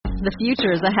The future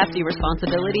is a hefty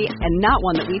responsibility and not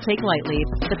one that we take lightly.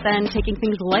 But then taking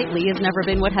things lightly has never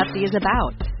been what Hefty is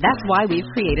about. That's why we've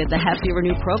created the Hefty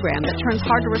Renew program that turns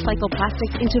hard-to-recycle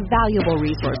plastics into valuable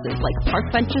resources like park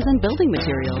benches and building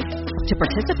materials. To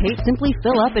participate, simply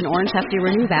fill up an orange Hefty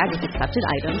Renew bag with accepted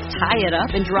items, tie it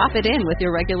up, and drop it in with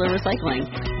your regular recycling.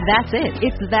 That's it.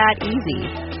 It's that easy.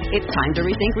 It's time to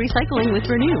rethink recycling with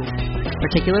Renew.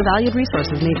 Particular valued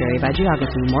resources may vary by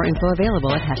geography. More info available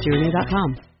at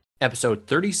heftyrenew.com. Episode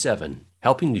 37,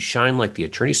 Helping You Shine Like the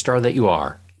Attorney Star That You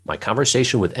Are. My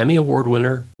conversation with Emmy Award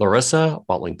winner, Laressa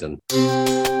Watlington.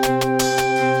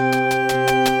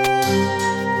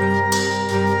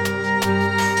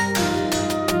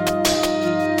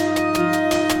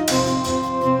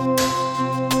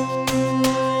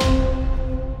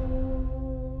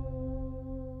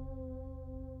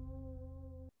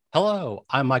 Hello,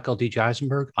 I'm Michael D.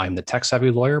 Eisenberg. I'm the Tech Savvy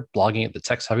Lawyer, blogging at the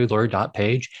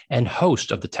techsavvylawyer.page and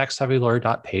host of the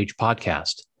techsavvylawyer.page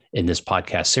podcast. In this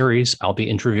podcast series, I'll be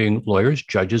interviewing lawyers,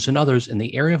 judges, and others in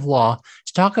the area of law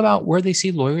to talk about where they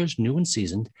see lawyers, new and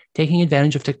seasoned, taking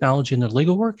advantage of technology in their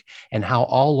legal work and how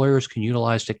all lawyers can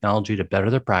utilize technology to better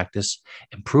their practice,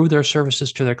 improve their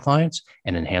services to their clients,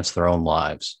 and enhance their own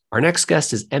lives. Our next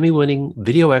guest is Emmy-winning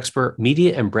video expert,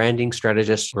 media and branding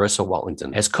strategist, Laressa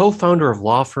Watlington. As co-founder of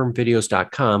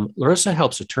lawfirmvideos.com, Laressa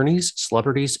helps attorneys,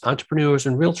 celebrities, entrepreneurs,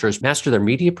 and realtors master their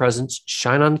media presence,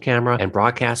 shine on camera, and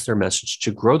broadcast their message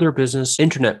to grow their business,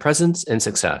 internet presence, and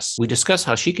success. We discuss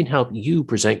how she can help you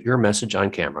present your message on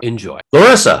camera. Enjoy.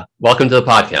 Laressa, welcome to the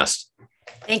podcast.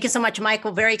 Thank you so much,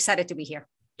 Michael. Very excited to be here.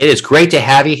 It is great to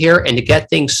have you here. And to get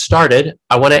things started,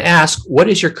 I want to ask, what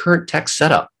is your current tech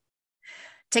setup?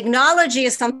 Technology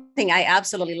is something I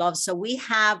absolutely love. So we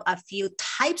have a few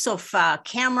types of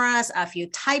cameras, a few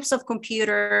types of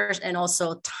computers, and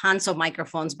also tons of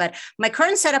microphones. But my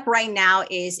current setup right now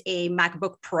is a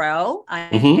MacBook Pro.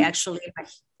 I actually am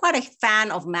quite a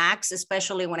fan of Macs,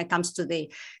 especially when it comes to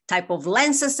the type of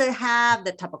lenses they have,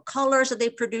 the type of colors that they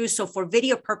produce. So for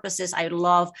video purposes, I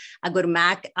love a good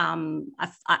Mac, an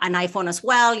iPhone as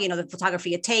well, you know, the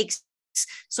photography it takes.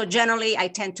 So generally, I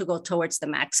tend to go towards the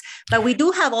Macs. But we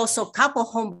do have also a couple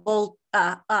home-built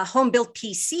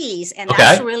PCs, and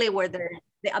that's really where the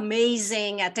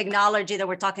amazing technology that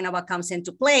we're talking about comes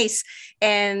into place.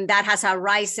 And that has a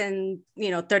Ryzen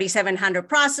 3700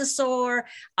 processor,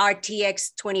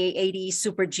 RTX 2880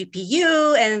 super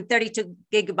GPU, and 32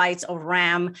 gigabytes of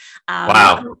RAM.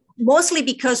 Wow. Mostly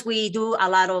because we do a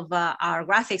lot of our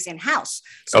graphics in-house.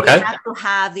 So we have to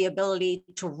have the ability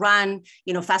to run,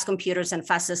 fast computers and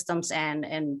fast systems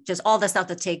and just all the stuff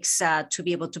that takes to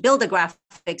be able to build the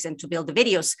graphics and to build the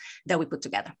videos that we put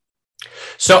together.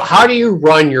 So how do you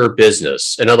run your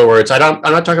business? In other words, I'm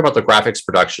not talking about the graphics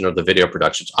production or the video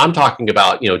productions. I'm talking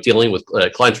about, dealing with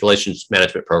client relations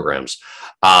management programs.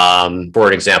 For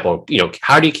an example,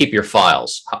 how do you keep your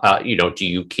files? Do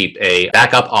you keep a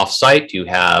backup offsite? Do you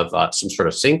have some sort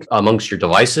of sync amongst your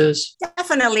devices?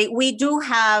 Definitely. We do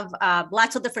have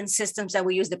lots of different systems that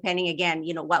we use depending, again,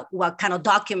 what kind of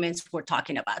documents we're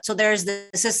talking about. So there's the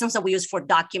systems that we use for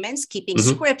documents, keeping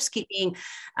scripts, keeping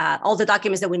all the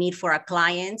documents that we need for our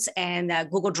clients. And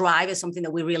Google Drive is something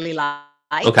that we really like.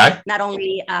 Not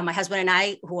only my husband and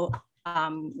I, who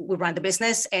we run the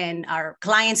business, and our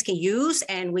clients can use,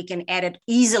 and we can edit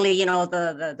easily,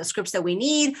 the scripts that we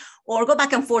need, or go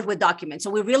back and forth with documents. So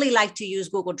we really like to use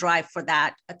Google Drive for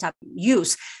that type of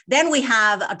use. Then we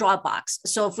have a Dropbox.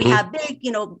 So if we have big,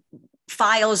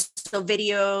 files, so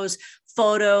videos,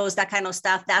 photos, that kind of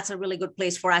stuff, that's a really good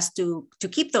place for us to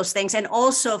keep those things. And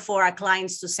also for our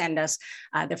clients to send us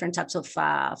different types of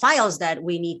files that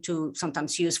we need to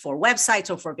sometimes use for websites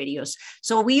or for videos.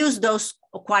 So we use those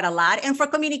quite a lot. And for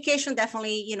communication,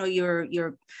 definitely,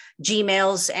 your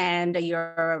Gmails and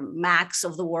your Macs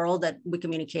of the world that we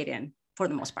communicate in for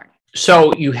the most part.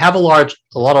 So you have a lot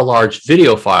of large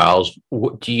video files.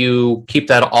 Do you keep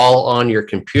that all on your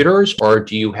computers, or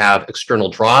do you have external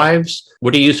drives?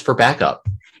 What do you use for backup?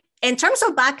 In terms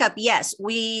of backup, yes,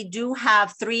 we do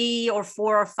have 3 or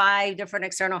 4 or 5 different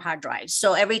external hard drives.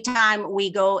 So every time we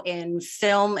go and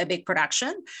film a big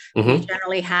production, we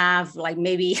generally have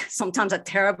maybe sometimes a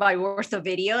terabyte worth of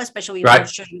video, especially when we're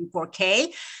shooting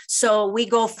 4K. So we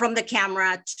go from the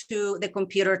camera to the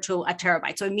computer to a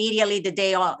terabyte. So immediately the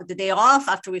day off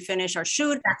after we finish our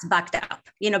shoot, that's backed up,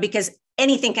 because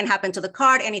anything can happen to the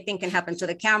card, anything can happen to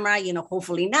the camera,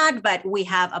 hopefully not, but we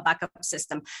have a backup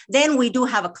system. Then we do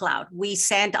have a cloud. We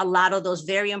send a lot of those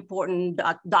very important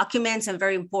documents and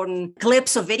very important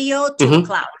clips of video to the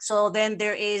cloud. So then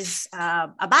there is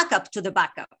a backup to the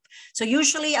backup. So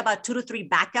usually about 2 to 3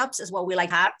 backups is what we like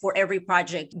to have for every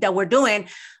project that we're doing.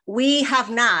 We have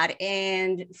not,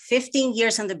 in 15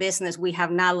 years in the business, we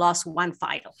have not lost one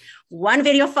file, one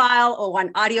video file or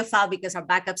one audio file, because our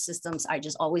backup systems are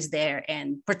just always there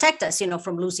and protect us,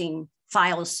 from losing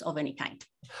files of any kind.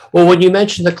 Well, when you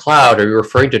mention the cloud, are you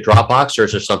referring to Dropbox, or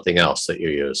is there something else that you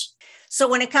use? So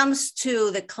when it comes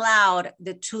to the cloud,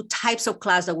 the 2 types of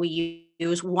clouds that we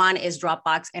use, one is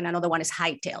Dropbox and another one is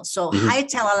Hightail. So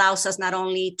Hightail allows us not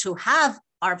only to have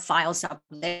our files up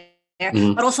there,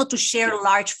 but also to share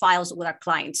large files with our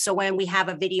clients. So when we have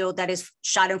a video that is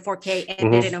shot in 4K,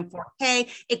 edited in 4K,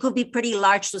 it could be pretty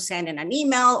large to send in an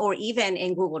email or even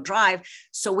in Google Drive.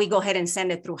 So we go ahead and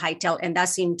send it through Hightail. And that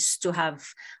seems to have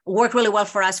worked really well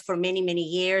for us for many, many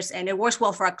years. And it works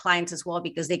well for our clients as well,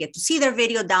 because they get to see their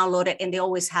video, download it, and they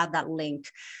always have that link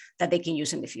that they can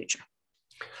use in the future.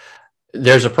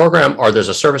 There's a program, or there's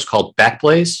a service called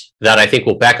Backblaze that I think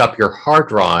will back up your hard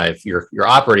drive, your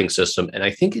operating system. And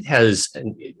I think it has,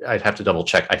 and I'd have to double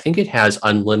check, I think it has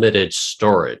unlimited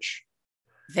storage.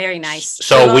 Very nice.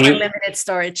 So when you unlimited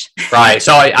storage. Right.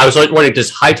 So I was wondering,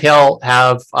 does Hightail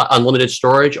have unlimited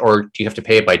storage, or do you have to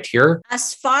pay it by tier?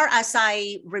 As far as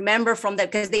I remember from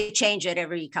that, because they change it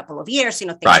every couple of years,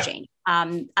 things change.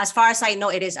 As far as I know,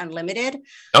 it is unlimited.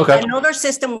 Okay. Another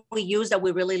system we use that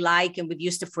we really like, and we've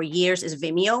used it for years, is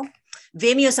Vimeo.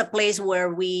 Vimeo is a place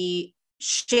where we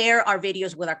share our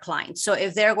videos with our clients. So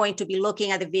if they're going to be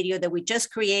looking at the video that we just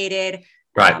created,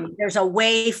 there's a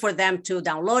way for them to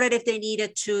download it if they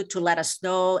needed to let us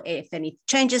know if any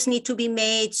changes need to be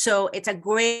made. So it's a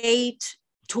great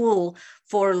tool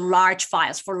for large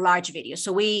files, for large videos.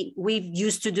 So we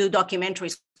used to do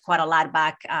documentaries quite a lot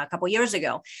back a couple of years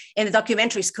ago, and the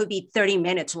documentaries could be 30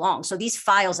 minutes long. So these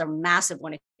files are massive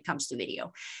when it comes to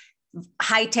video.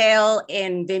 Hightail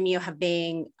and Vimeo have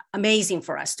been amazing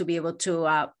for us to be able to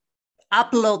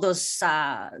upload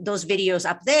those videos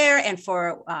up there, and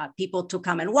for people to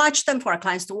come and watch them, for our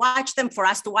clients to watch them, for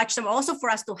us to watch them, also for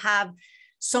us to have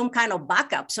some kind of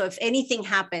backup. So if anything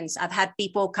happens, I've had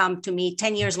people come to me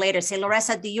 10 years later, say,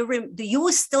 Laressa, do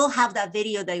you still have that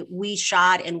video that we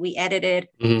shot and we edited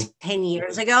 10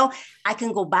 years ago? I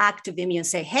can go back to Vimeo and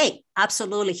say, hey,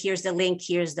 absolutely, here's the link,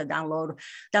 here's the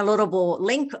downloadable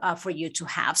link for you to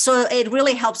have. So it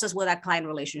really helps us with that client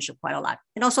relationship quite a lot.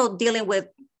 And also dealing with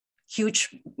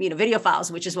huge, video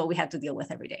files, which is what we have to deal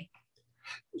with every day.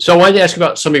 So I wanted to ask you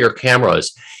about some of your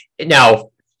cameras.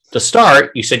 Now, to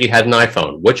start, you said you had an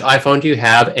iPhone. Which iPhone do you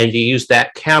have, and do you use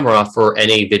that camera for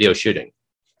any video shooting?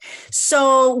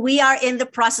 So we are in the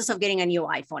process of getting a new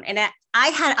iPhone. And I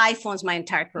had iPhones my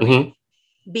entire career.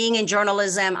 Being in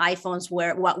journalism, iPhones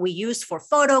were what we used for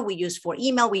photo, we used for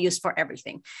email, we used for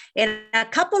everything. And a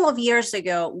couple of years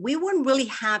ago, we weren't really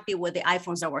happy with the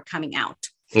iPhones that were coming out.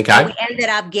 Okay. So we ended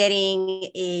up getting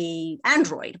an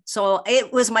Android. So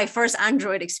it was my first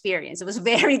Android experience. It was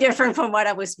very different from what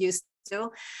I was used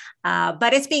to,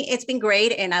 but it's been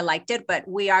great, and I liked it. But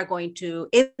we are going to,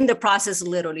 in the process,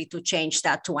 literally to change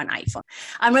that to an iPhone.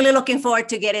 I'm really looking forward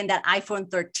to getting that iPhone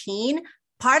 13.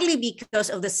 Partly because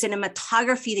of the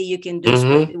cinematography that you can do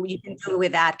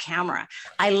with that camera.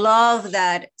 I love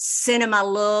that cinema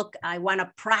look. I want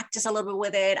to practice a little bit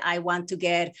with it. I want to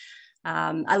get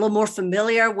a little more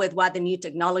familiar with what the new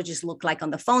technologies look like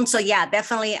on the phone. So yeah,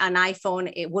 definitely an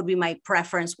iPhone. It would be my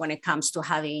preference when it comes to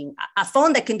having a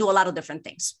phone that can do a lot of different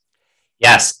things.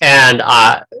 Yes. And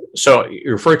so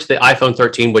you referred to the iPhone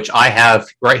 13, which I have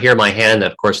right here in my hand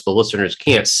that, of course, the listeners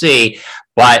can't see.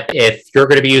 But if you're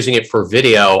going to be using it for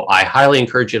video, I highly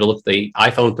encourage you to look at the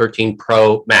iPhone 13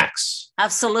 Pro Max.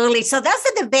 Absolutely. So that's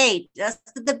the debate.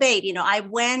 I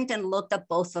went and looked at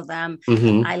both of them.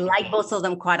 I like both of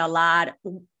them quite a lot.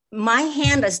 My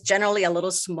hand is generally a little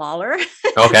smaller.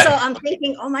 Okay. So I'm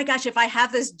thinking, oh my gosh, if I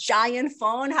have this giant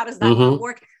phone, how does that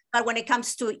work? But when it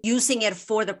comes to using it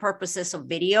for the purposes of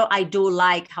video, I do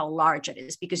like how large it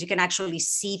is, because you can actually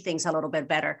see things a little bit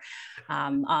better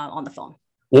on the phone.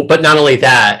 Well, but not only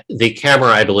that, the camera,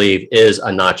 I believe, is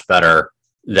a notch better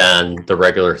than the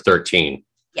regular 13.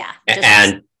 Yeah.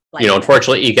 And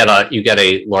unfortunately, you get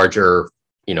a larger,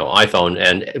 iPhone.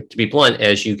 And to be blunt,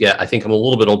 as you get, I think I'm a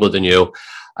little bit older than you,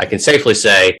 I can safely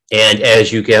say, and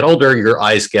as you get older, your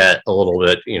eyes get a little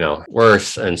bit,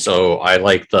 worse. And so I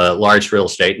like the large real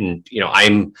estate, and,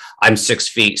 I'm 6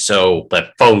 feet. So the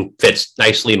phone fits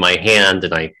nicely in my hand.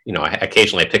 And I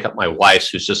occasionally pick up my wife's,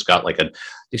 who's just got I think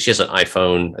she has an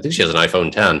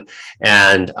iPhone 10.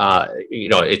 And,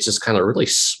 it's just kind of really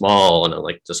small, and I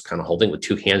like just kind of holding with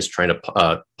 2 hands, trying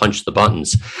to punch the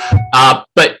buttons.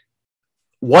 But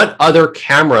what other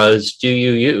cameras do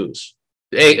you use?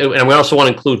 And we also want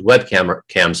to include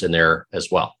cams in there as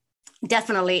well.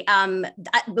 Definitely.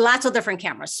 Lots of different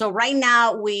cameras. So right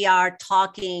now we are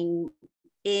talking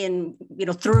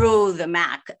through the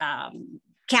Mac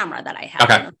camera that I have.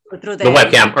 Okay. Through the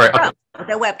webcam. Pro,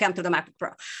 the webcam through the MacBook Pro.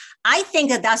 I think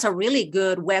that that's a really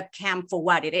good webcam for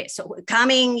what it is. So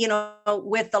coming,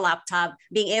 with the laptop,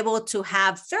 being able to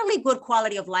have fairly good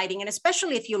quality of lighting, and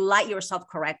especially if you light yourself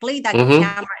correctly, that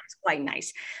camera is quite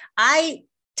nice. I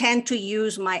tend to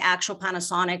use my actual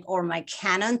Panasonic or my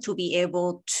Canon to be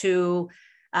able to,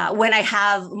 when I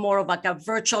have more of like a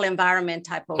virtual environment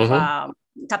type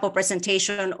of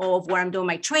presentation of where I'm doing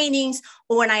my trainings,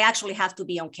 or when I actually have to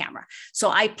be on camera. So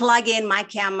I plug in my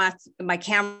camera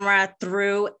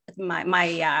through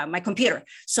my computer.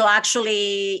 So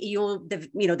actually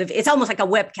it's almost like a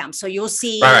webcam. So you'll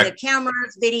see the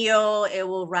camera's video, it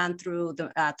will run through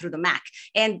the Mac.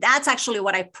 And that's actually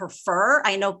what I prefer.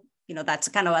 I know that's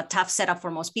kind of a tough setup for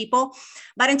most people.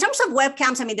 But in terms of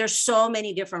webcams, I mean, there's so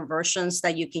many different versions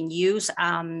that you can use.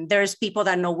 There's people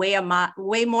that know way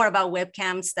more about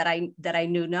webcams that I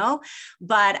know.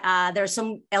 But there's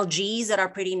some LGs that are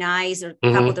pretty nice. There's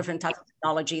a couple different types of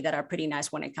technology that are pretty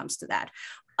nice when it comes to that.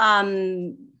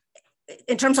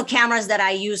 In terms of cameras that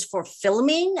I use for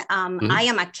filming, I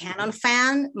am a Canon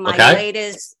fan. My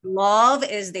latest love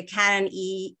is the Canon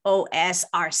EOS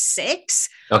R6.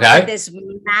 Okay. This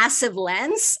massive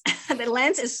lens. The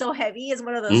lens is so heavy. It's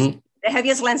one of those the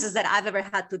heaviest lenses that I've ever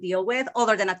had to deal with,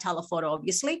 other than a telephoto,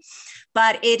 obviously.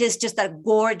 But it is just a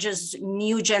gorgeous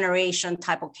new generation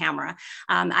type of camera.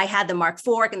 I had the Mark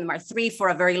IV and the Mark III for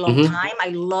a very long time. I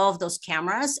love those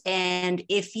cameras. And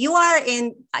if you are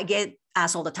I get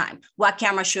asked all the time, what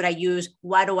camera should I use?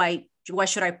 What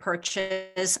should I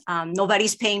purchase?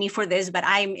 Nobody's paying me for this, but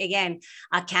I'm, again,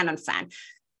 a Canon fan.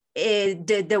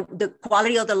 The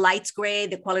quality of the light's great.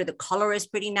 The quality of the color is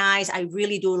pretty nice. I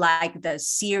really do like the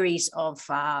series of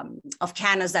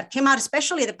Canons that came out,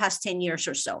 especially the past 10 years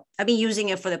or so. I've been using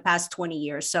it for the past 20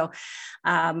 years. So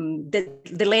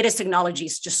the latest technology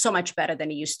is just so much better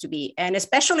than it used to be. And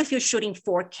especially if you're shooting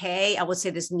 4K, I would say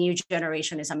this new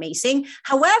generation is amazing.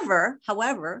 However,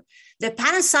 the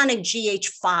Panasonic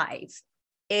GH5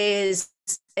 is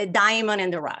a diamond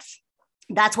in the rough.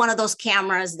 That's one of those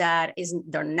cameras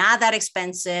they're not that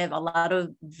expensive. A lot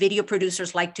of video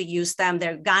producers like to use them.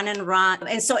 They're gun and run.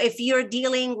 And so if you're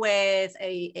dealing with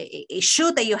a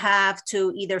shoot that you have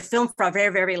to either film for a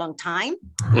very, very long time,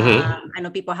 I know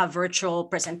people have virtual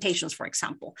presentations, for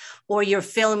example, or you're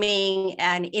filming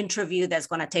an interview that's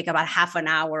going to take about half an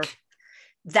hour,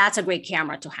 that's a great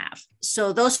camera to have.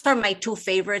 So those are my two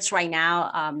favorites right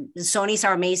now. The Sonys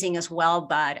are amazing as well,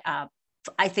 but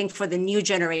I think for the new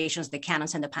generations, the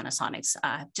Canons and the Panasonics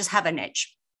just have an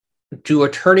edge. Do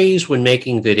attorneys, when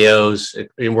making videos,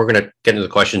 and we're going to get into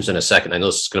the questions in a second, I know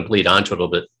this is going to bleed onto it a little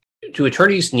bit. Do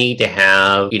attorneys need to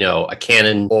have, a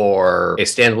Canon or a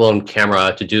standalone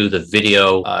camera to do the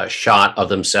video shot of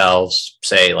themselves,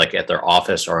 say like at their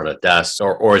office or on a desk,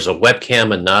 or is a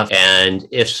webcam enough? And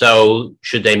if so,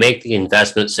 should they make the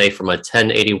investment, say, from a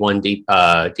 1081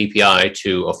 DPI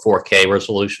to a 4K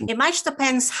resolution? It much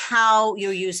depends how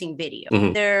you're using video.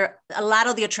 A lot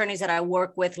of the attorneys that I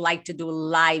work with like to do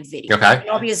live video. Okay.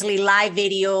 Obviously, live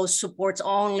video supports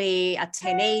only a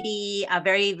 1080, a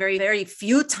very, very, very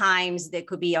few times there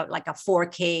could be like a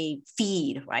 4K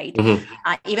feed, right?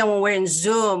 Even when we're in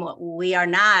Zoom, we are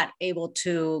not able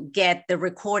to get the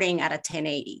recording at a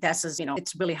 1080. That's just,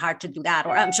 it's really hard to do that.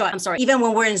 Or I'm sorry. Even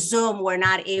when we're in Zoom, we're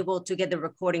not able to get the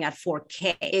recording at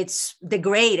 4K. It's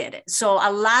degraded. So a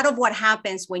lot of what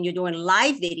happens when you're doing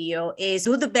live video is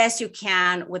do the best you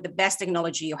can with the best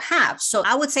technology you have. So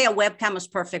I would say a webcam is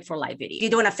perfect for live video. If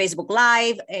you're doing a Facebook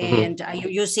Live and you're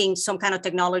using some kind of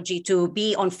technology to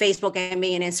be on Facebook and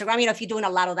be on Instagram, if you're doing a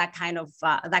lot of that kind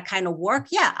of work,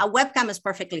 a webcam is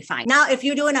perfectly fine. Now, if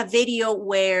you're doing a video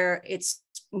where it's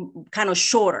kind of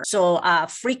shorter, so a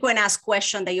frequent asked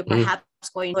question that you perhaps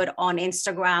going to put on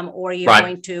Instagram, or you're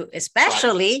going to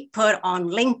especially put on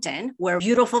LinkedIn, where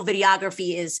beautiful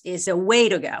videography is a way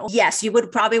to go. Yes, you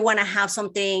would probably want to have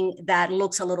something that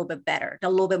looks a little bit better, a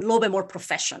little bit more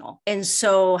professional. And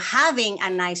so having a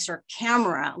nicer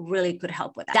camera really could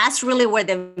help with that. That's really where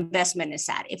the investment is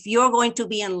at. If you're going to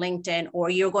be on LinkedIn, or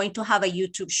you're going to have a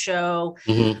YouTube show,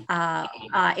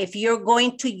 if you're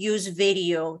going to use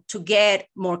video to get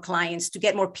more clients, to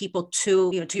get more people to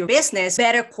your business,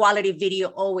 better quality video video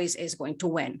always is going to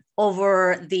win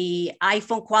over the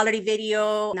iPhone quality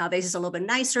video. Now, this is a little bit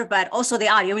nicer, but also the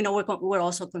audio. We're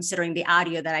also considering the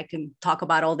audio that I can talk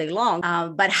about all day long.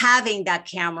 But having that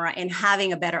camera and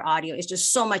having a better audio is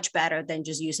just so much better than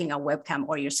just using a webcam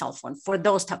or your cell phone for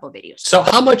those type of videos. So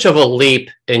how much of a leap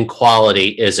in quality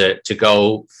is it to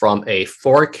go from a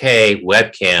 4K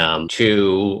webcam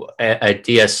to a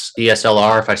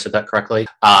DSLR, if I said that correctly,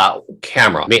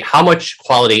 camera? I mean, how much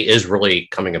quality is really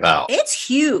coming about? It's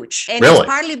huge. And really? It's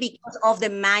partly because of the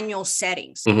manual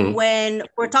settings. Mm-hmm. When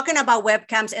we're talking about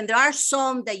webcams, and there are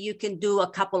some that you can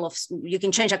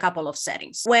change a couple of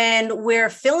settings. When we're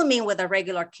filming with a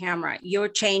regular camera,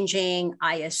 you're changing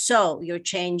ISO, you're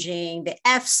changing the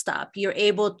f-stop, you're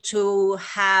able to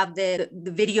have the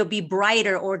video be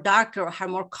brighter or darker or have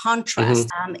more contrast.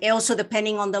 Mm-hmm. Also,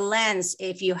 depending on the lens,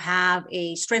 if you have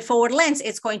a straightforward lens,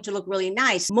 it's going to look really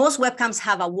nice. Most webcams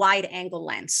have a wide angle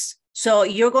lens. So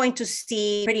you're going to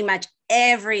see pretty much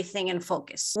everything in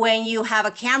focus. When you have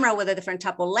a camera with a different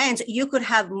type of lens, you could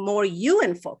have more you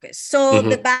in focus. So mm-hmm.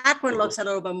 the background looks a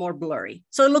little bit more blurry.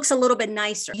 So it looks a little bit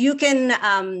nicer. You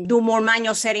can do more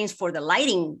manual settings for the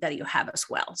lighting that you have as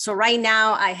well. So right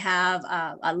now I have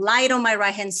a light on my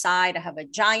right-hand side. I have a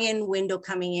giant window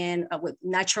coming in with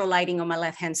natural lighting on my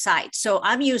left-hand side. So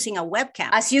I'm using a webcam.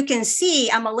 As you can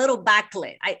see, I'm a little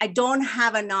backlit. I don't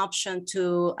have an option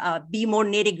to be more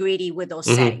nitty-gritty with those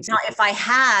mm-hmm. settings. Now, if I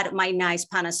had my nice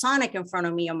Panasonic in front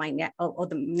of me or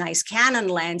the nice Canon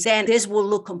lens, then this will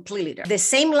look completely different. The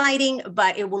same lighting,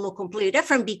 but it will look completely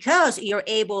different because you're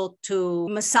able to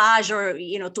massage or,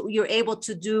 you're able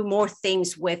to do more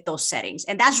things with those settings.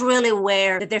 And that's really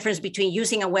where the difference between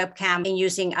using a webcam and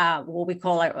using what we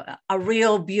call a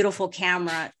real beautiful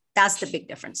camera. That's the big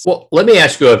difference. Well, let me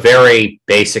ask you a very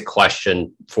basic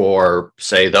question for,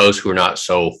 say, those who are not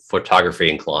so photography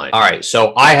inclined. All right.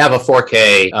 So I have a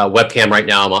 4K webcam right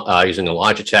now. I'm using a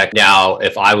Logitech. Now,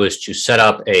 if I was to set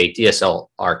up a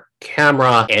DSLR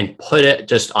camera and put it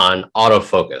just on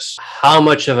autofocus, how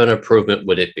much of an improvement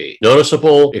would it be?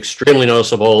 Noticeable, extremely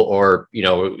noticeable, or,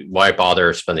 why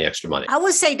bother spending extra money? I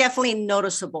would say definitely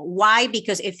noticeable. Why?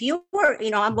 Because if you were,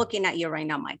 I'm looking at you right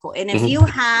now, Michael, and if mm-hmm. you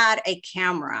had a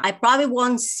camera, I probably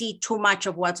won't see too much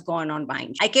of what's going on behind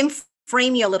you. I can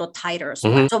frame you a little tighter as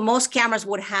well. Mm-hmm. So most cameras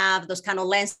would have those kind of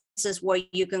lenses where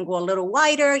you can go a little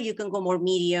wider, you can go more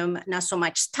medium, not so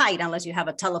much tight unless you have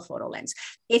a telephoto lens.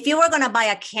 If you were going to buy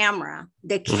a camera,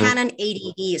 the mm-hmm. Canon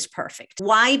 80D is perfect.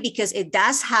 Why? Because it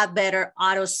does have better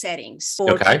auto settings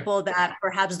for people that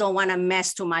perhaps don't want to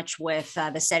mess too much with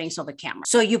the settings of the camera.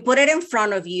 So you put it in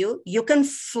front of you, you can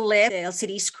flip the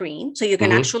LCD screen so you can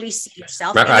mm-hmm. actually see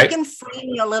yourself, and it can frame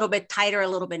you a little bit tighter, a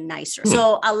little bit nicer. Mm-hmm.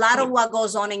 So a lot of what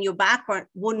goes on in your background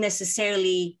wouldn't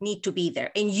necessarily need to be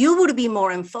there, and you would be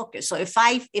more in focus. So if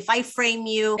I frame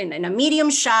you in a medium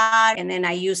shot and then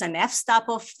I use an f-stop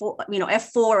of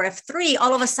f4 or f3,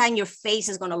 all of a sudden your face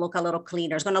is going to look a little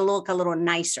cleaner. It's going to look a little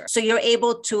nicer. So you're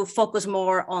able to focus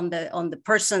more on the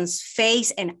person's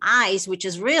face and eyes, which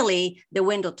is really the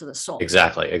window to the soul.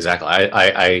 Exactly.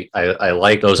 I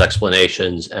like those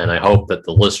explanations, and I hope that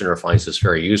the listener finds this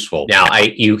very useful. Now,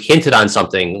 you hinted on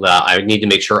something that I need to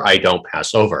make sure I don't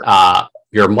pass over.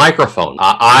 Your microphone.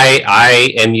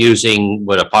 I am using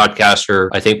what a podcaster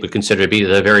I think would consider to be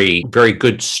the very, very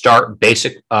good start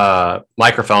basic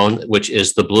microphone, which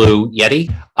is the Blue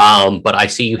Yeti. But I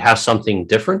see you have something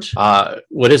different.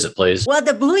 What is it, please? Well,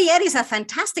 the Blue Yeti is a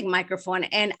fantastic microphone,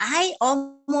 and I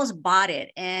almost bought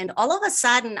it. And all of a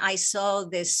sudden I saw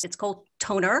this, it's called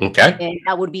Toner. Okay. And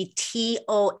that would be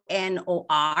TONOR.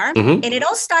 Mm-hmm. And it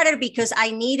all started because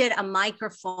I needed a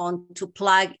microphone to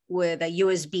plug with a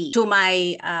USB to my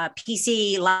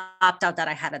PC laptop that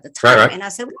I had at the time. Right. And I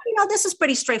said, well, this is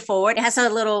pretty straightforward. It has a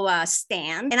little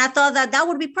stand. And I thought that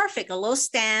would be perfect. A little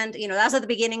stand, that's at the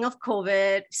beginning of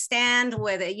COVID, stand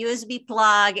with a USB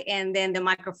plug, and then the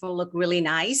microphone looked really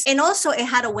nice. And also it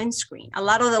had a windscreen. A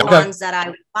lot of the ones that I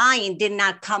was buying did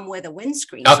not come with a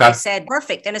windscreen. So I said,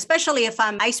 perfect. And especially if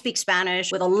I speak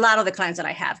Spanish with a lot of the clients that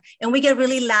I have, and we get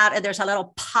really loud and there's a lot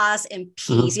of pause and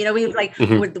peas,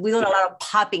 mm-hmm. We're doing a lot of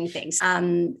popping things.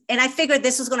 And I figured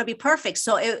this was going to be perfect.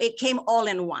 So it came all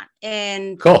in one.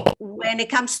 And when it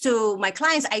comes to my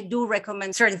clients, I do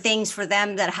recommend certain things for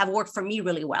them that have worked for me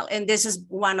really well. And this is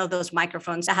one of those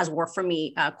microphones that has worked for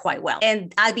me quite well.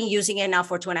 And I've been using it now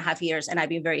for 2.5 years, and I've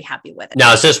been very happy with it.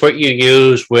 Now, is this what you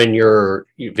use when you're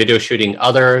video shooting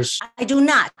others? I do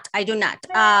not.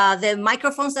 The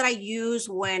microphones that I use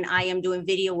when I am doing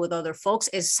video with other folks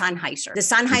is Sennheiser. The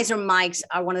Sennheiser mics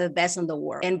are one of the best in the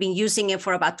world and been using it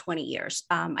for about 20 years.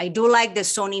 I do like the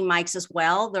Sony mics as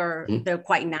well. They're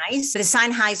quite nice. The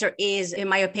Sennheiser is, in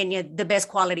my opinion, the best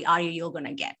quality audio you're going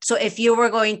to get. So if you were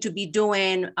going to be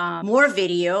doing more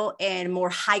video and more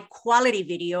high quality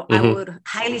video, I would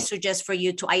highly suggest for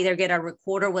you to either get a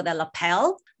recorder with a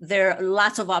lapel. There are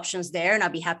lots of options there, and I'll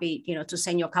be happy, to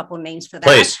send you a couple names for that.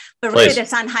 Please. But really, the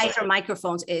Sennheiser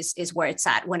microphones is where it's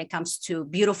at when it comes to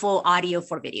beautiful audio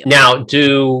for video. Now,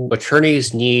 do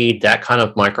attorneys need that kind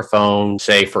of microphone,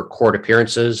 say, for court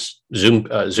appearances?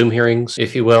 Zoom hearings,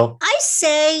 if you will? I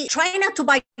say try not to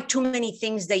buy too many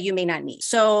things that you may not need.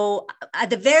 So at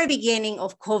the very beginning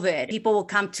of COVID, people will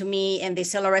come to me and they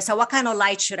say, Laressa, what kind of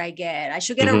light should I get? I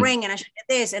should get a ring and I should get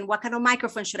this. And what kind of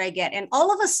microphone should I get? And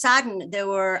all of a sudden, there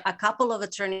were a couple of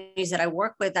attorneys that I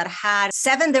work with that had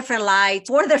 7 different lights,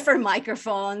 4 different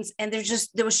microphones. And there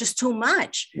was just too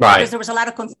much. Right. Because there was a lot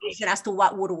of confusion as to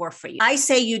what would work for you. I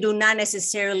say you do not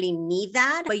necessarily need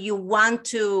that, but you want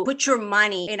to put your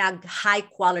money in a high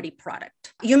quality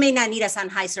product. You may not need a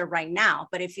Sennheiser right now,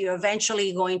 but if you're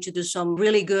eventually going to do some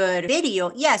really good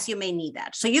video, yes, you may need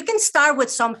that. So you can start with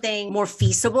something more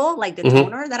feasible, like the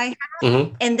toner that I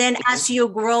have. And then as you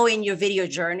grow in your video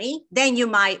journey, then you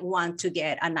might want to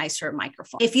get a nicer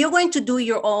microphone. If you're going to do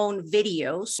your own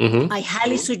videos, I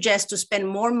highly suggest to spend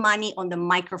more money on the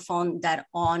microphone than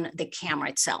on the camera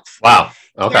itself. Wow.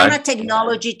 Okay. Camera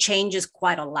technology changes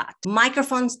quite a lot.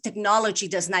 Microphones technology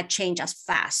does not change as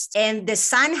fast. And the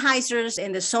Sennheisers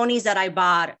and the Sonys that I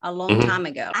bought a long time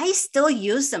ago, I still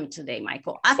use them today,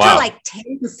 Michael. After like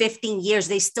 10 to 15 years,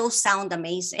 they still sound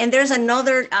amazing. And there's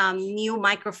another new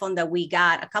microphone that we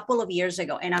got a couple of years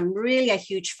ago, and I'm really a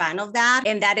huge fan of that.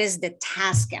 And that is the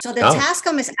Tascam. So the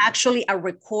Tascam is actually a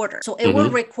recorder. So it will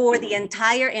record the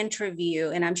entire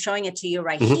interview, and I'm showing it to you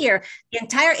right here, the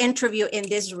entire interview in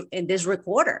this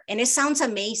recorder. And it sounds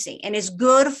amazing. And it's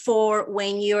good for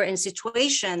when you're in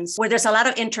situations where there's a lot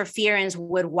of interference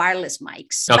with wireless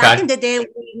mics. Back in the day,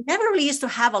 we never really used to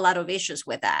have a lot of issues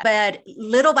with that. But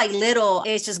little by little,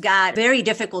 it just got very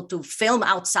difficult to film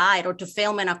outside or to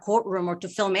film in a courtroom or to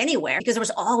film anywhere because there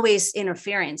was always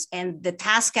interference. And the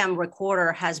Tascam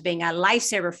recorder has been a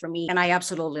lifesaver for me. And I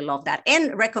absolutely love that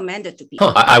and recommend it to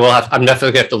people. I'm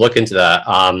definitely going to have to look into that,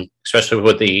 especially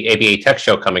with the ABA Tech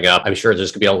Show coming up. I'm sure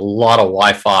there's going to be a lot of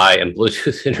Wi-Fi and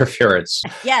Bluetooth interference.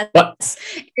 Yes.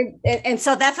 And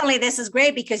so definitely this is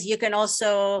great because you can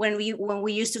also, when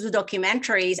we used to do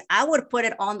documentaries, I would put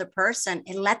it on the person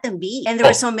and let them be. And there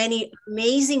were so many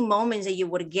amazing moments that you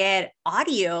would get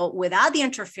audio without the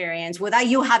interference, without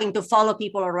you having to follow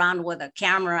people around with a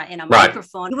camera and a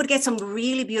microphone. You would get some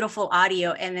really beautiful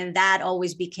audio. And then that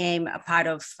always became a part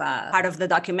of the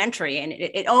documentary. And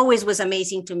it always was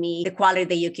amazing to me, the quality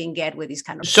that you can get with these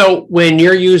kind of. So when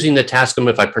you're using the Tascam,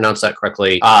 if I pronounce that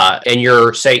correctly, and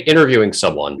you're, say, interviewing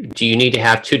someone, do you need to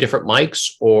have 2 different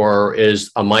mics, or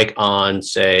is a mic on,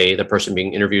 say, the person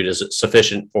being interviewed, is it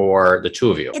sufficient for the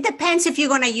 2 of you? It depends if you're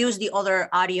going to use the other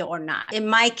audio or not. In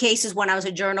my cases, when I was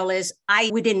a journalist,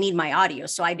 we didn't need my audio,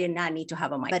 so I did not need to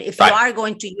have a mic. But if you are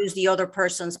going to use the other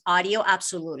person's audio,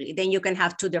 absolutely, then you can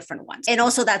have 2 different ones. And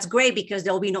also that's great because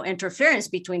there'll be no interference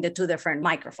between the 2 different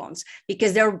microphones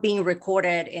because they're being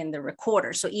recorded in the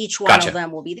recorder. So each one of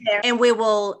them will be there, and we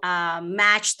will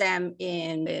match them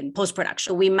in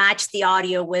post-production. So we match the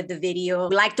audio with the video.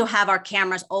 We like to have our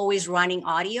cameras always running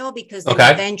audio because then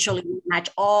eventually we match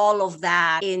all of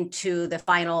that into the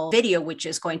final video, which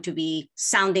is going to be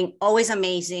sounding always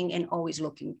amazing and always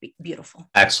looking beautiful.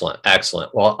 Excellent.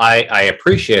 Well, I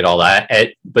appreciate all that.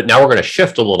 But now we're going to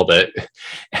shift a little bit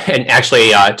and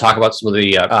actually talk about some of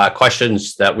the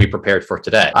questions that we prepared for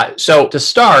today. So to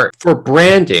start, for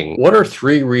branding, what are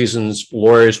 3 reasons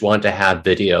lawyers want to have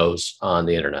videos on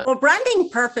the internet? For branding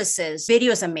purposes,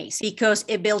 video is amazing because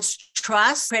it builds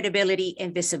trust, credibility,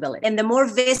 and visibility. And the more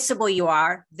visible you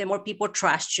are, the more people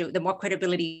trust you, the more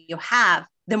credibility you have,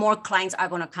 the more clients are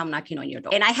going to come knocking on your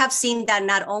door. And I have seen that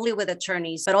not only with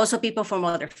attorneys, but also people from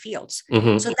other fields.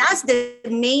 So that's the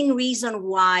main reason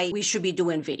why we should be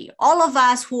doing video. All of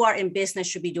us who are in business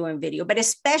should be doing video, but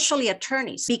especially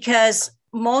attorneys, because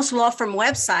most law firm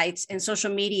websites and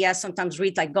social media sometimes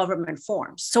read like government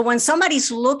forms. So when somebody's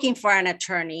looking for an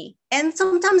attorney, And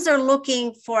sometimes they're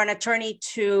looking for an attorney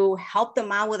to help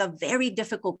them out with a very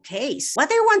difficult case. What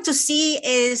they want to see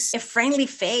is a friendly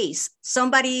face,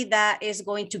 somebody that is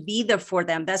going to be there for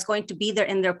them, that's going to be there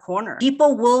in their corner.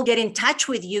 People will get in touch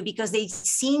with you because they've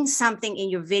seen something in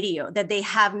your video that they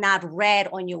have not read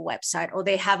on your website or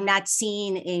they have not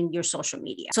seen in your social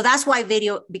media. So that's why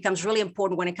video becomes really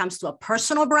important when it comes to a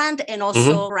personal brand and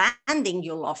also branding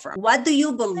your law firm. What do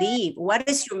you believe? What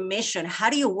is your mission? How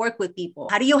do you work with people?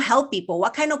 How do you help people?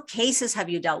 What kind of cases have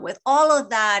you dealt with? All of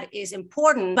that is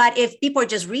important. But if people are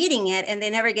just reading it and they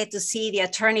never get to see the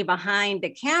attorney behind the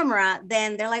camera,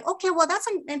 then they're like, okay, well, that's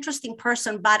an interesting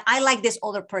person, but I like this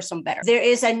other person better.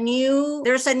 There's a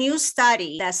new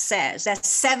study that says that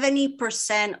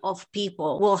 70% of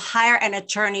people will hire an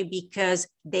attorney because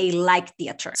they like the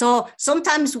attorney. So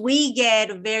sometimes we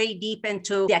get very deep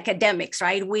into the academics,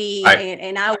 right?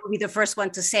 And I will be the first one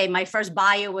to say, my first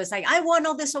bio was like, I won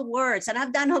all these awards and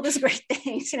I've done all these great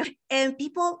things, and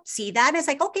people see that and it's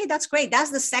like, okay, that's great.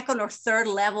 That's the second or third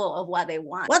level of what they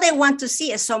want. What they want to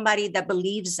see is somebody that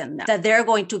believes in them, that they're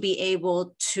going to be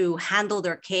able to handle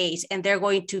their case and they're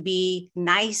going to be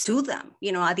nice to them,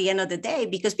 at the end of the day,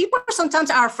 because people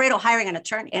sometimes are afraid of hiring an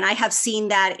attorney. And I have seen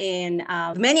that in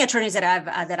many attorneys that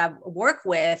I've worked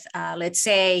with, let's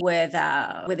say with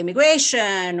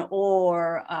immigration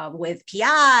or with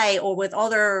PI or with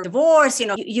other divorce,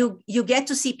 you get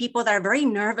to see people that are very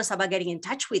nervous about getting in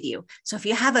touch with you. So if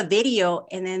you have a video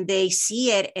and then they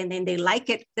see it and then they like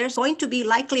it, there's going to be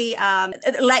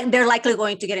they're likely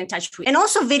going to get in touch with you. And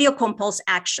also video compels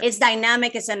action. It's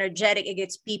dynamic, it's energetic, it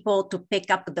gets people to pick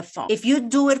up the phone. If you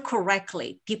do it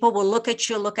correctly, people will look at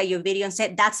your video and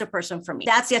say, that's the person for me.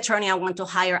 That's the attorney I want to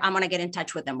hire. I'm going to get in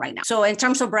touch with them right now. So in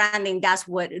terms of branding, that's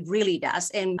what it really does.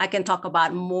 And I can talk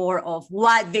about more of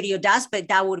what video does, but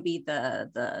that would be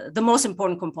the most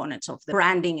important components of the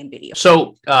branding and video.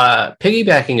 So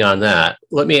piggybacking on that,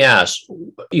 let me ask,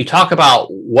 you talk about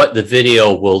what the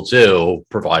video will do,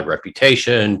 provide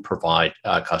reputation, provide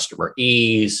customer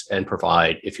ease, and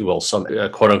provide, if you will, some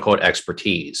quote unquote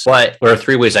expertise. But there are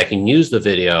three ways I can use the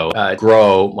video to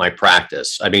grow my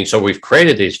practice. I mean, so we've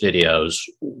created these videos.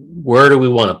 Where do we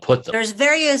want to put them? There's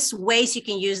various ways you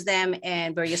can use them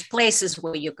and various places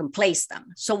where you can place them.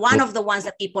 So one of the ones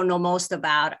that people know most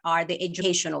about are the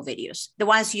educational videos, the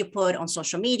ones you put on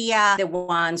social media, the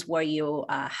ones where you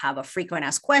have a frequent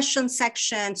asked questions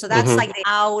section. So that's like the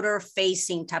outer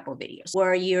facing type of videos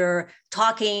where you're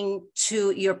talking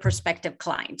to your prospective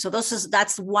client. So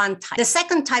that's one type. The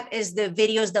second type is the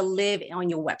videos that live on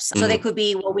your website. So they could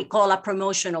be what we call a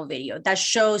promotional video that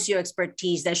shows your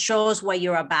expertise, that shows what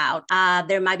you're about.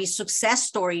 There might be success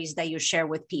stories that you share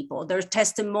with people. There's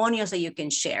testimonials that you can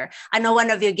share. I know one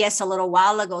of your guests a little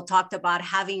while ago talked about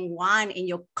having one in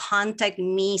your contact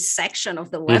me section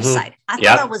of the website. I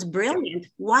thought that was brilliant.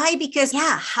 Why? Because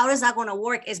how is that going to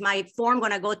work? Is my form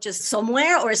going to go just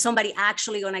somewhere or is somebody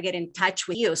actually going to get in touch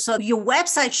with you? So your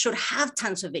website should have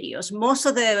tons of videos. Most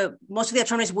of the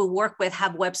attorneys we work with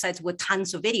have websites with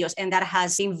tons of videos, and that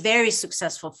has been very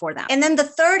successful for them. And then the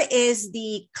third is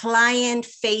the client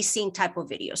facing type of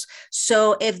videos.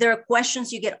 So if there are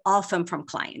questions you get often from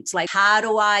clients, like how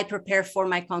do I prepare for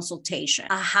my consultation?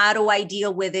 How do I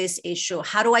deal with this issue?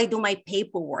 How do I do my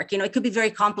paperwork? It could be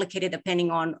very complicated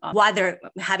depending on what they're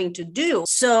having to do.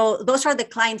 So those are the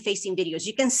client facing videos.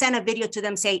 You can send a video to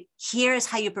them, say, here's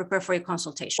how you prepare for your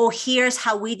consultation, or here's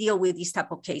how we deal with these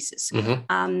type of cases,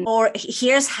 or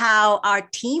here's how our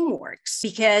team works,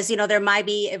 because there might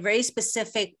be a very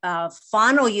specific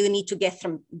funnel you need to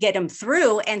get them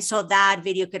through, and so that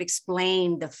video could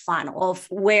explain the funnel of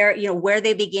where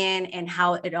they begin and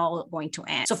how it all going to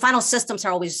end. So funnel systems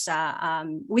are always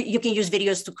you can use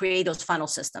videos to create those funnel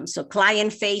systems. So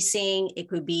client facing, it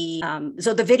could be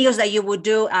so the videos that you would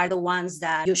do are the ones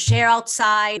that you share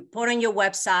outside, put on your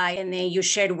website, and then you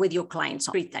share it with your clients.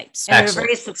 Three types. And they're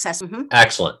very successful.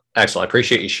 Excellent. I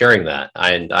appreciate you sharing that.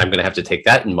 And I'm going to have to take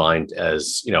that in mind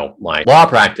as, my law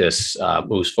practice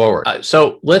moves forward.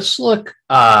 So let's look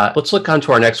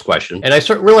onto our next question. And I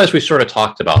realize we sort of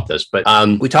talked about this, but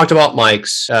we talked about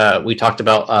mics. We talked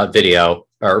about video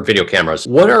cameras.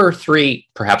 What are three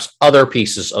perhaps other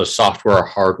pieces of software or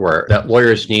hardware that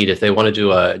lawyers need if they want to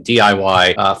do a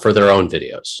DIY for their own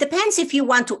videos? Depends if you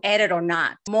want to edit or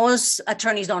not. Most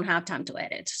attorneys don't have time to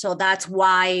edit. So that's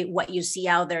why what you see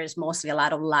out there is mostly a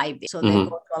lot of live video. So they go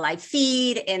to a live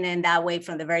feed, and then that way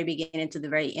from the very beginning to the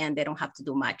very end, they don't have to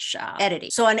do much editing.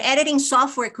 So an editing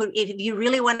software could, if you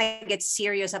really want to get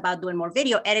serious about doing more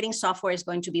video, editing software is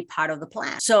going to be part of the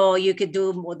plan. So you could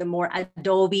do the more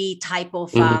Adobe type of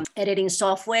of editing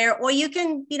software, or you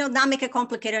can, not make it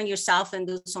complicated on yourself and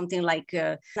do something like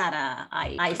iMovie.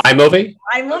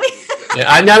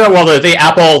 Yeah, the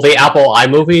Apple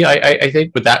iMovie. I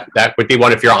think, but that would be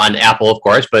one if you're on Apple, of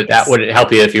course. But that would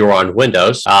help you if you were on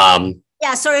Windows.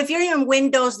 Yeah, so if you're in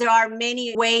Windows, there are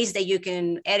many ways that you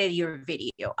can edit your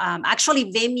video.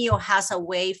 Actually, Vimeo has a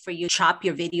way for you to chop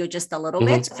your video just a little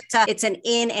bit. So it's an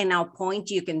in and out point.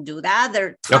 You can do that.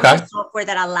 There are tons of software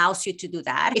that allows you to do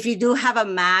that. If you do have a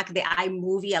Mac, the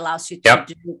iMovie allows you to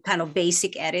do kind of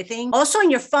basic editing. Also on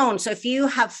your phone. So if you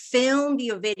have filmed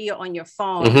your video on your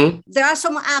phone, there are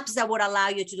some apps that would allow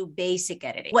you to do basic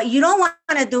editing. What you don't want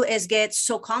to do is get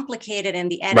so complicated in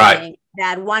the editing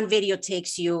that one video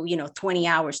takes you, 20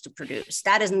 hours to produce.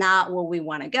 That is not where we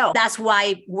want to go. That's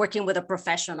why working with a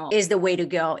professional is the way to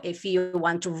go if you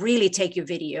want to really take your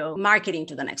video marketing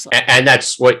to the next level. And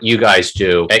that's what you guys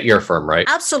do at your firm, right?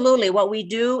 Absolutely. What we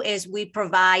do is we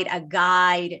provide a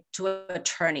guide to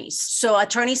attorneys. So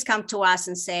attorneys come to us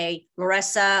and say,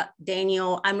 Laressa,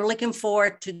 Daniel, I'm looking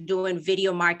forward to doing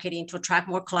video marketing to attract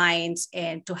more clients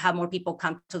and to have more people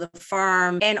come to the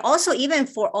firm. And also even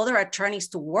for other attorneys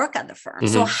to work at the firm.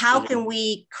 So how can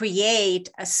we create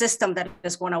a system that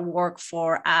is going to work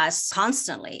for us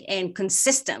constantly and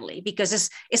consistently? Because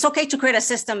it's okay to create a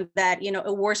system that,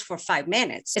 it works for 5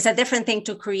 minutes. It's a different thing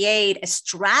to create a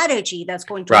strategy that's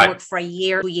going to work for a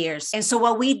year, 2 years. And so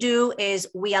what we do is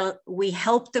we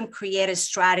help them create a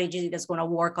strategy that's going to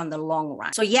work on the long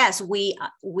run. So yes, we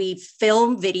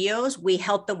film videos. We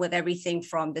help them with everything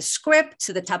from the script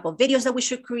to the type of videos that we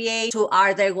should create to where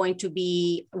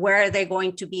are they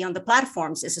going to be on the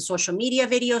platforms. Is it social media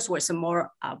videos or some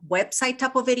more website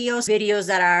type of videos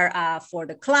that are for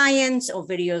the clients or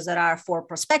videos that are for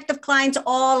prospective clients?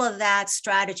 All of that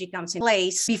strategy comes in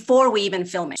place before we even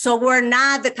film it. So we're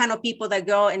not the kind of people that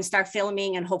go and start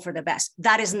filming and hope for the best.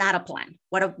 That is not a plan.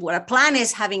 What a plan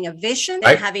is having a vision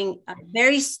and having a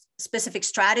very specific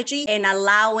strategy and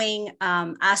allowing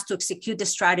us to execute the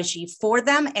strategy for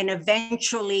them and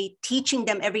eventually teaching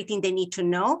them everything they need to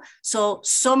know. So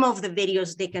some of the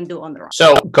videos they can do on their own.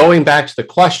 So going back to the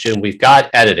question, we've got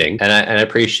editing, and I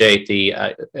appreciate the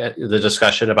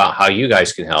discussion about how you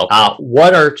guys can help.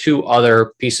 What are 2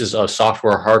 other pieces of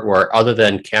software, hardware, other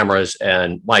than cameras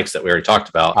and mics that we already talked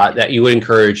about, that you would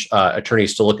encourage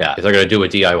attorneys to look at if they're going to do a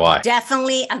DIY?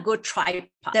 Definitely a good tripod.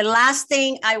 The last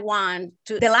thing I want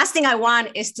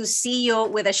is to see you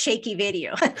with a shaky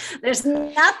video. There's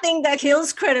nothing that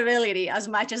kills credibility as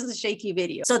much as a shaky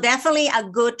video. So definitely a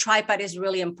good tripod is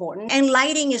really important. And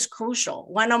lighting is crucial.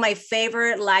 One of my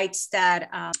favorite lights that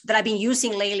I've been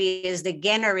using lately is the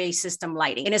Genere system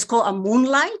lighting. And it's called a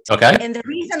moonlight. Okay. And the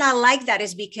reason I like that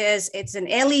is because it's an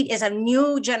LED, it's a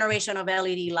new generation of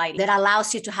LED lighting that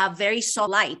allows you to have very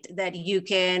soft light that you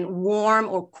can warm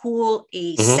or cool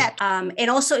a set.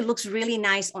 And also it looks really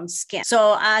nice on skin.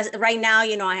 So right now,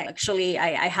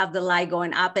 I have the light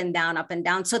going up and down, up and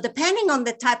down. So depending on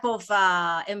the type of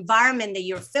environment that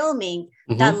you're filming,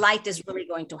 that light is really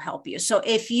going to help you. So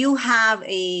if you're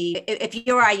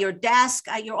at your desk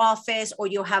at your office, or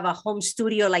you have a home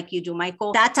studio like you do,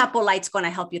 Michael, that type of light's going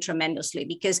to help you tremendously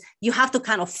because you have to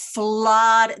kind of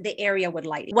flood the area with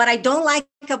lighting. What I don't like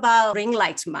about ring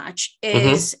lights much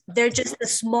is they're just a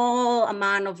small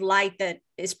amount of light that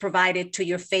is provided to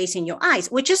your face and your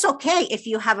eyes, which is okay if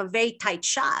you have a very tight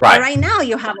shot. But right now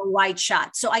you have a wide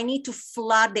shot. So I need to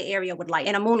flood the area with light,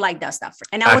 and a moonlight does that for you.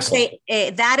 And I would say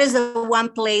that is the one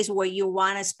place where you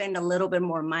want to spend a little bit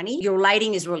more money. Your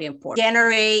lighting is really important.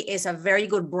 Genere is a very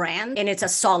good brand, and it's a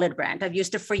solid brand. I've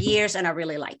used it for years and I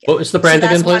really like it. What was the brand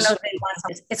again, please?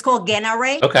 It's called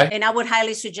Genere. Okay. And I would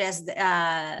highly suggest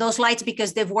those lights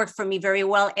because they've worked for me very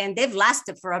well and they've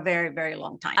lasted for a very, very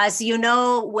long time. As you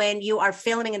know, when you are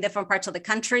filming in different parts of the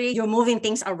country, you're moving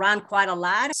things around quite a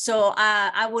lot. So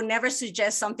I would never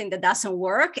suggest something that doesn't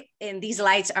work. And these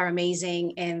lights are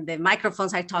amazing. And the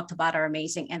microphones I talked about are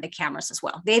amazing. And the cameras as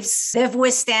well. They've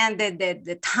withstand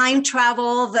the time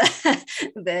travel,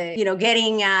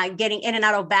 getting in and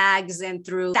out of bags and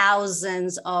through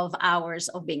thousands of hours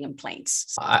of being in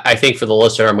planes. I think for the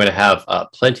listener, I'm going to have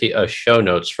plenty of show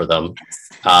notes for them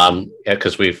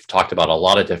because we've talked about a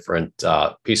lot of different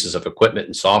pieces of equipment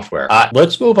and software.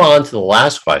 Let's move on to the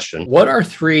last question. What are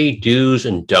 3 do's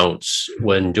and don'ts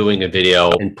when doing a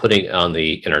video and putting it on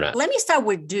the internet? Let me start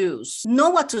with do's. Know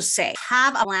what to say.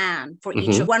 Have a plan for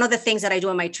each. One of the things that I do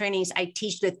in my trainings, I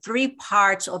teach the 3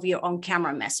 parts of your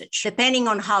on-camera message. Depending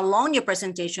on how long your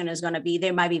presentation is going to be,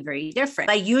 they might be very different.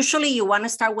 But usually you want to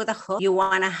start with a hook. You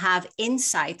want to have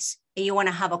insights and you want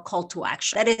to have a call to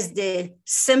action. That is the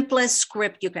simplest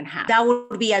script you can have. That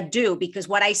would be a do, because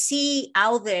what I see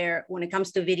out there when it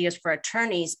comes to videos for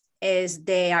attorneys is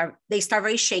they start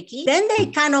very shaky. Then they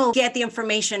kind of get the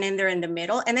information in there in the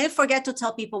middle, and they forget to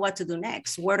tell people what to do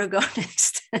next, where to go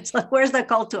next. It's like, where's the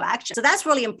call to action? So that's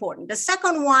really important. The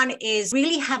second one is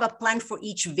really have a plan for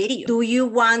each video.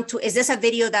 Is this a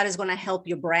video that is going to help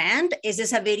your brand? Is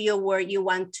this a video where you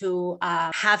want to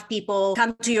have people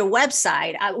come to your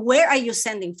website? Where are you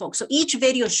sending folks? So each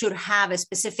video should have a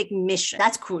specific mission.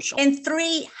 That's crucial. And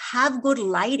 3, have good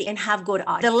lighting and have good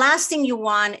audio. The last thing you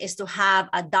want is to have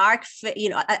a dark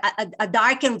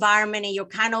environment, and you're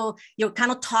kind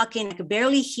of talking, I can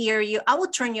barely hear you. I will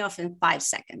turn you off in 5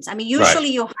 seconds. I mean, usually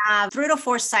you have 3 to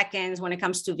 4 seconds when it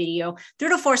comes to video, 3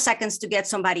 to 4 seconds to get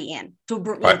somebody in, to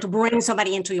bring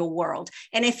somebody into your world.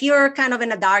 And if you're kind of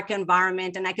in a dark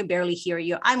environment and I can barely hear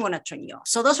you, I'm going to turn you off.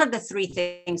 So those are the 3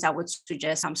 things I would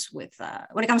suggest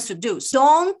when it comes to do's.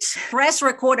 Don't press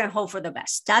record and hope for the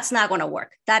best. That's not going to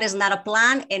work. That is not a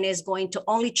plan, and is going to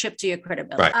only chip to your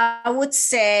credibility. I would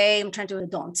say,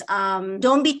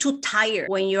 don't be too tired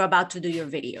when you're about to do your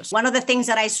videos. One of the things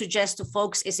that I suggest to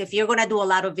folks is, if you're going to do a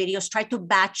lot of videos, try to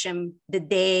batch them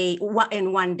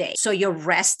in one day. So you're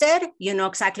rested, you know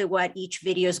exactly what each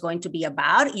video is going to be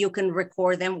about. You can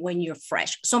record them when you're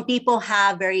fresh. Some people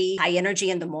have very high energy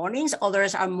in the mornings,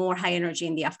 others are more high energy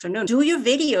in the afternoon. Do your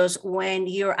videos when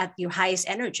you're at your highest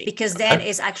energy, because then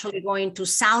it's actually going to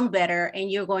sound better,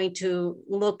 and you're going to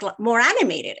look more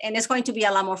animated, and it's going to be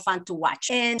a lot more fun to watch.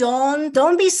 And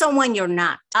don't be someone you're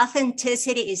not.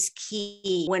 Authenticity is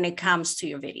key when it comes to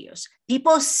your videos.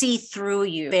 People see through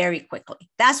you very quickly.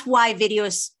 That's why video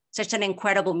is such an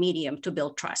incredible medium to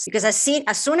build trust, because as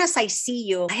soon as I see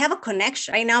you, I have a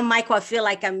connection. Right now, Michael, I feel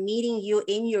like I'm meeting you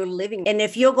in your living room. And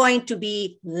if you're going to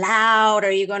be loud,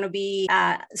 or you're going to be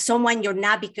someone you're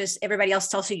not because everybody else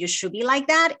tells you should be like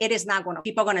that,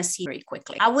 people are going to see very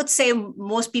quickly. I would say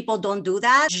most people don't do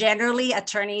that. Generally,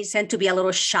 attorneys tend to be a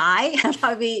little shy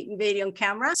about being video on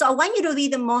camera. So I want you to be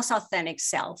the most authentic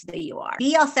self that you are.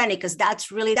 Be authentic, because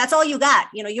that's all you got.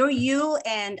 You know, you're you,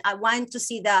 and I want to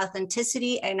see the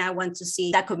authenticity, and I want to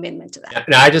see that commitment to that.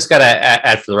 Now, I just got to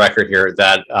add for the record here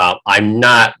that I'm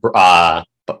not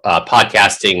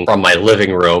podcasting from my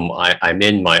living room. I'm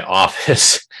in my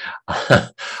office.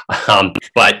 But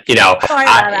you know,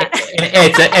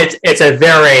 it's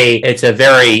a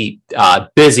very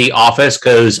busy office,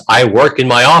 because I work in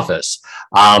my office.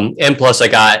 And plus I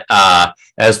got,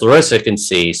 as Laressa can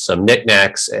see, some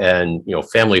knickknacks and, you know,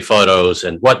 family photos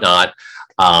and whatnot.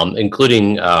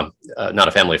 Including not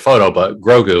a family photo, but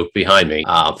Grogu behind me,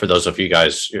 for those of you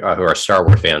guys who are Star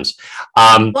Wars fans.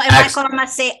 Michael, I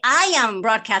must say, I am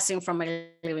broadcasting from my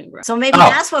living room. So maybe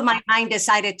that's what my mind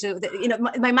decided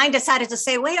to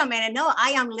say, wait a minute, no, I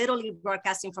am literally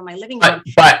broadcasting from my living room.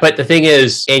 But the thing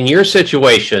is, in your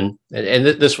situation, and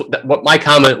what my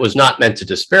comment was not meant to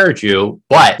disparage you,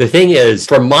 but the thing is,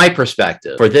 from my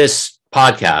perspective, for this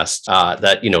podcast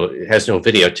that, you know, has no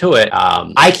video to it,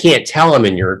 I can't tell I'm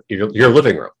in your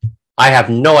living room. I have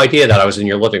no idea that I was in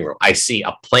your living room. I see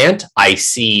a plant. I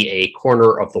see a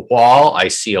corner of the wall. I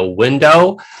see a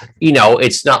window. You know,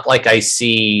 it's not like I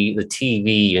see the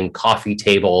TV and coffee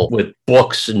table with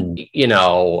books and, you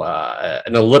know,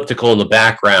 an elliptical in the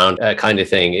background kind of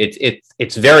thing.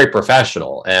 It's very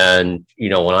professional. And, you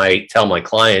know, when I tell my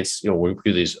clients, you know, we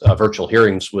do these virtual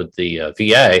hearings with the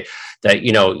VA, that,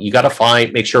 you know, you got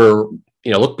to make sure,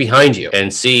 you know, look behind you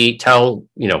and think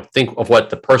of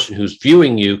what the person who's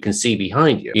viewing you can see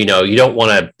behind you. You know, you don't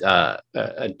want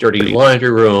a dirty laundry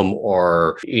room,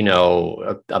 or, you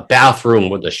know, a bathroom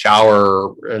with a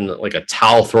shower and like a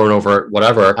towel thrown over it,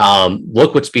 whatever.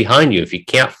 Look what's behind you. If you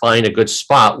can't find a good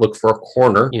spot, look for a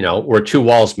corner, you know, where 2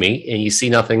 walls meet and you see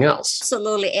nothing else.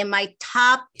 Absolutely. And my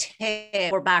top tip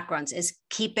for backgrounds is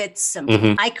keep it simple.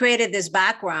 Mm-hmm. I created this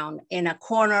background in a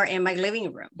corner in my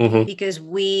living room, mm-hmm. because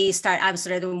I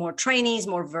started doing more trainings,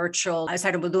 I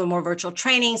started doing more virtual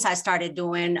trainings. I started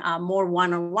doing more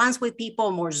one-on-ones with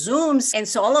people, more Zooms. And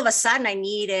so all of a sudden I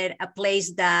needed a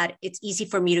place that it's easy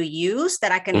for me to use,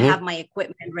 that I can mm-hmm. have my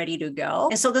equipment ready to go.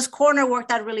 And so this corner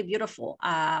worked out really beautiful.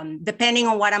 Depending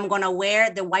on what I'm going to wear,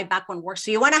 the white background works.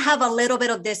 So you want to have a little bit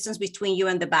of distance between you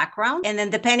and the background. And then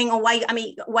depending on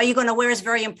what you're going to wear is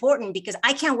very important, because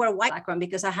I can't wear white background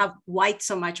because I have white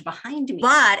so much behind me.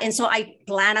 And so I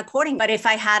plan accordingly. But if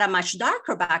I had a much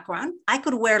darker background, I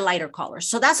could wear lighter colors.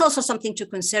 So that's also something to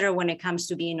consider when it comes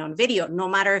to being on video. No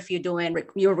matter if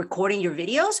you're recording your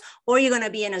videos or you're going to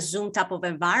be in a Zoom type of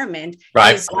environment,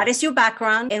 right? What is your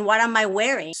background and what am I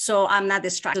wearing? So I'm not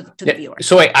distracted to the viewer.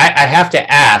 So wait, I have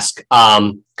to ask,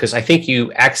 because I think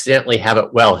you accidentally have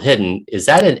it well hidden. Is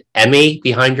that an Emmy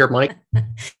behind your mic?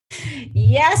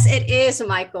 Yes, it is,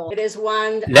 Michael. It is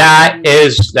one. That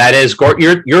is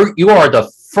you are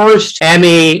the first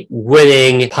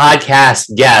Emmy-winning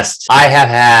podcast guest I have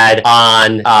had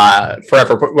on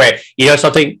forever. Wait, you know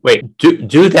something? Wait,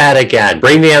 do that again.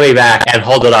 Bring the Emmy back and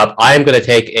hold it up. I am going to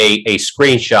take a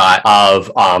screenshot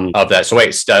of that. So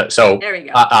wait, so there we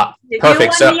go.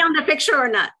 Perfect. Do you want me on the picture or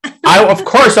not? Of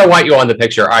course I want you on the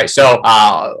picture. All right. So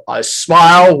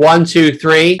smile 1, 2,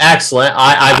 3. Excellent.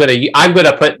 I'm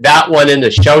gonna put that one in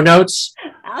the show notes.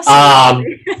 Awesome.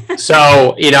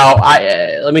 So,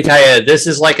 let me tell you, this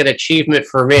is like an achievement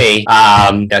for me.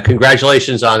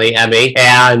 Congratulations on the Emmy.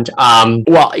 And,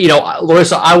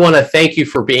 Laressa, I want to thank you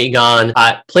for being on.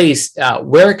 Please,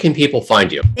 where can people find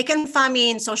you? They can find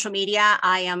me in social media.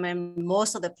 I am in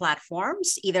most of the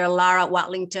platforms, either Lara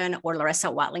Watlington or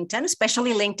Laressa Watlington,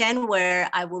 especially LinkedIn, where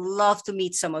I would love to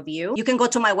meet some of you. You can go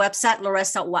to my website,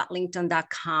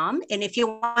 laressawatlington.com. And if you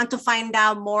want to find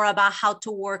out more about how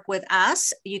to work with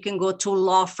us, you can go to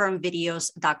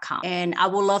lawfirmvideos.com. And I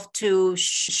would love to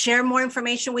share more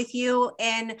information with you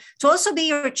and to also be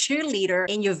your cheerleader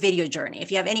in your video journey. If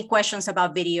you have any questions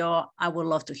about video, I would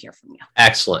love to hear from you.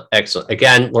 Excellent. Excellent.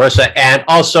 Again, Laressa, and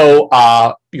also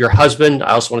your husband.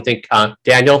 I also want to thank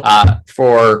Daniel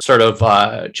for sort of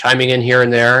chiming in here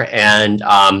and there. And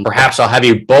perhaps I'll have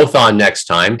you both on next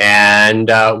time.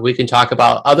 And we can talk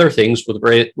about other things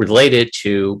related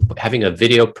to having a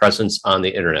video presence on the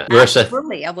internet. Laressa,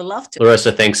 absolutely. I would love to.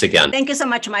 Laressa, thanks again. Thank you so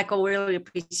much, Michael. We really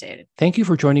appreciate it. Thank you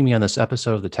for joining me on this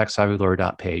episode of the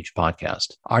TechSavvyLawyer.page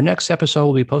podcast. Our next episode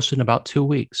will be posted in about 2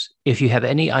 weeks. If you have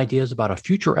any ideas about a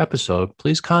future episode,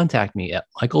 please contact me at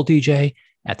michaeldj@the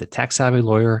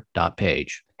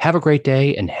TechSavvyLawyer.page. Have a great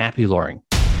day and happy lawyering.